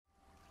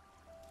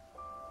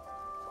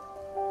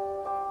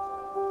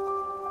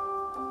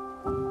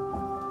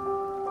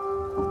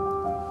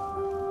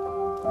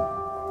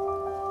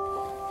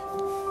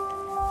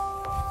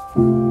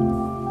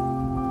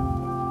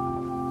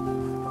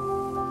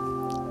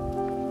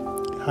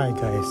Hi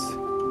guys,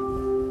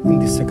 in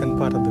the second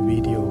part of the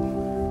video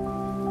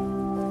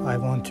I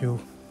want to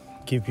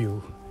give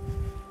you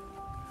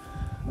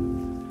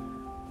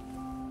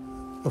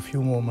a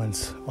few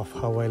moments of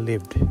how I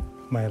lived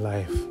my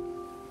life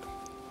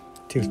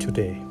till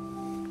today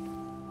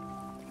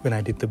when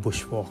I did the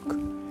bushwalk.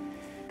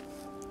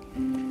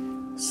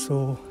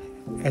 So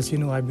as you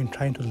know, I've been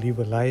trying to live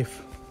a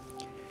life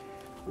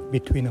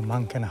between a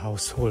monk and a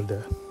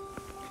householder,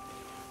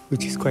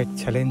 which is quite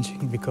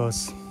challenging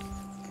because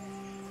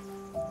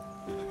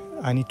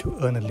I need to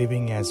earn a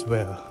living as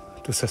well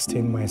to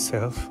sustain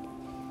myself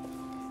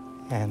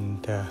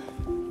and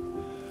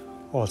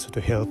also to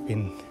help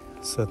in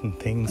certain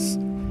things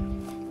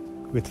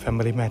with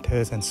family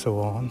matters and so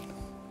on.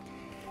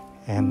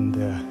 And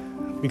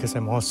because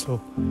I'm also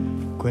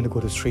going to go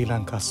to Sri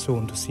Lanka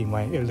soon to see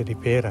my elderly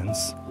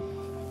parents,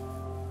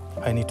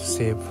 I need to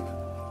save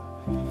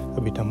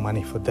a bit of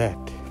money for that.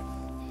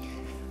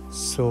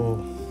 So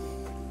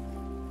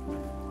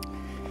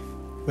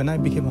when I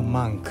became a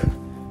monk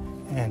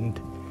and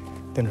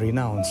then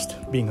renounced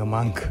being a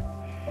monk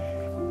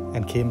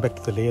and came back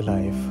to the lay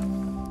life,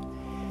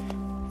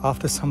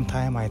 after some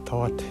time I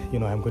thought,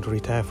 I'm going to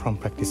retire from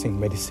practicing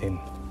medicine.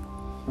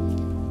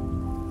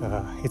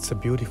 It's a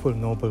beautiful,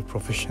 noble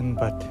profession,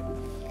 but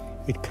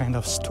it kind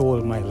of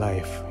stole my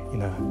life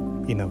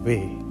in a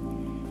way,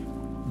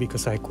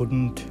 because I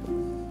couldn't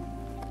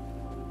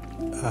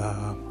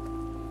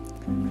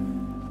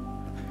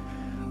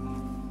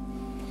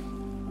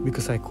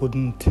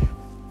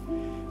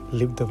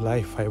live the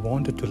life I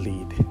wanted to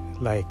lead,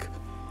 like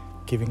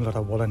giving a lot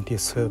of volunteer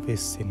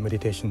service in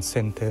meditation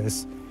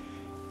centers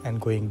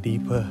and going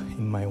deeper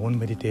in my own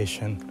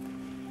meditation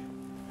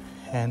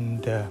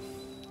and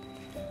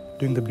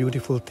doing the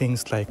beautiful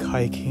things like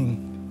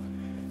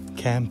hiking,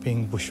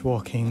 camping,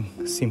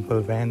 bushwalking,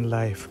 simple van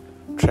life,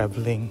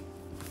 traveling.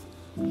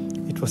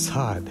 It was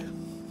hard.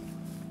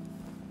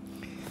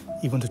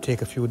 Even to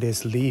take a few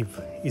days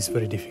leave is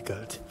very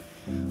difficult.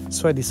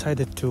 So I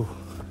decided to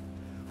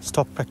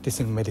stop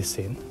practicing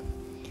medicine,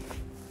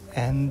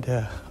 and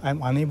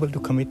I'm unable to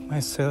commit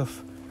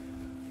myself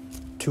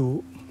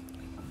to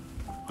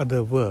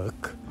other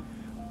work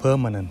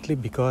permanently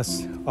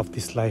because of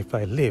this life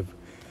I live.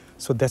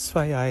 So that's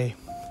why I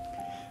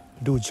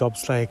do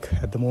jobs like,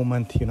 at the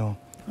moment,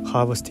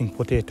 harvesting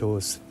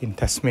potatoes in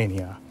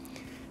Tasmania,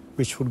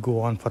 which would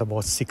go on for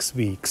about 6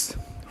 weeks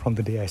from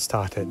the day I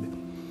started.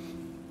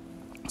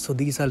 So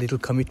these are little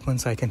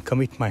commitments I can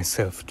commit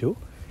myself to,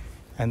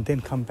 and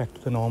then come back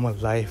to the normal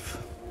life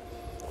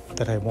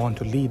that I want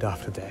to lead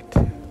after that,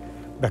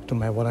 back to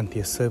my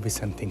volunteer service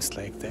and things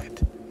like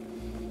that.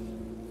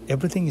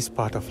 Everything is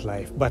part of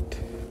life, but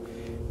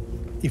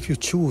if you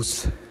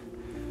choose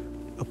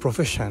a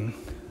profession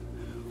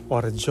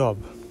or a job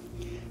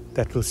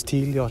that will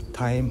steal your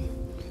time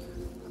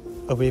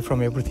away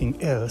from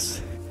everything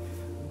else,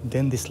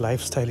 then this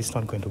lifestyle is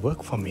not going to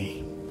work for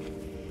me.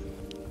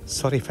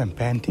 Sorry if I'm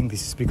panting,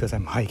 this is because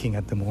I'm hiking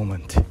at the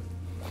moment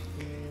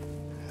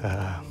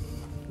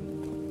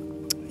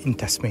in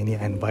Tasmania,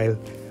 and while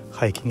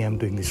hiking I'm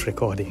doing this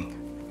recording.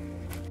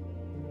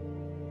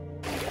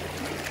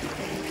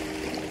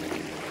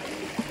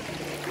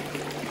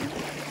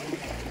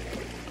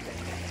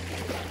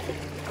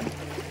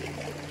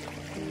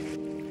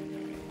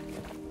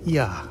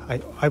 Yeah,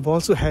 I've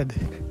also had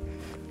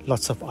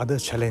lots of other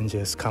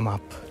challenges come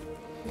up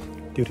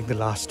during the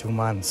last 2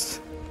 months,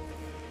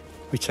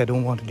 which I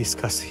don't want to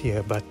discuss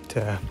here, but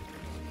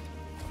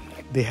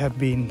they have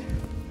been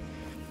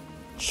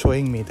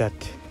showing me that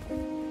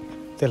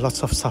there are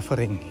lots of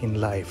suffering in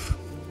life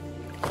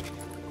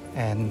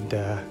and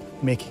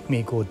making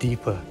me go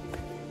deeper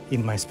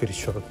in my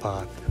spiritual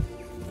path.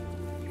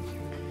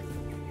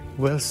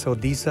 Well, so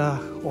these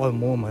are all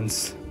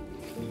moments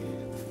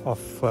of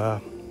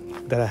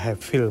that I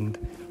have filmed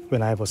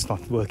when I was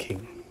not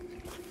working.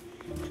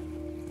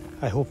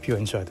 I hope you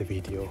enjoy the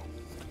video.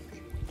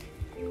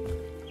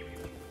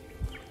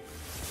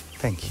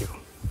 Thank you.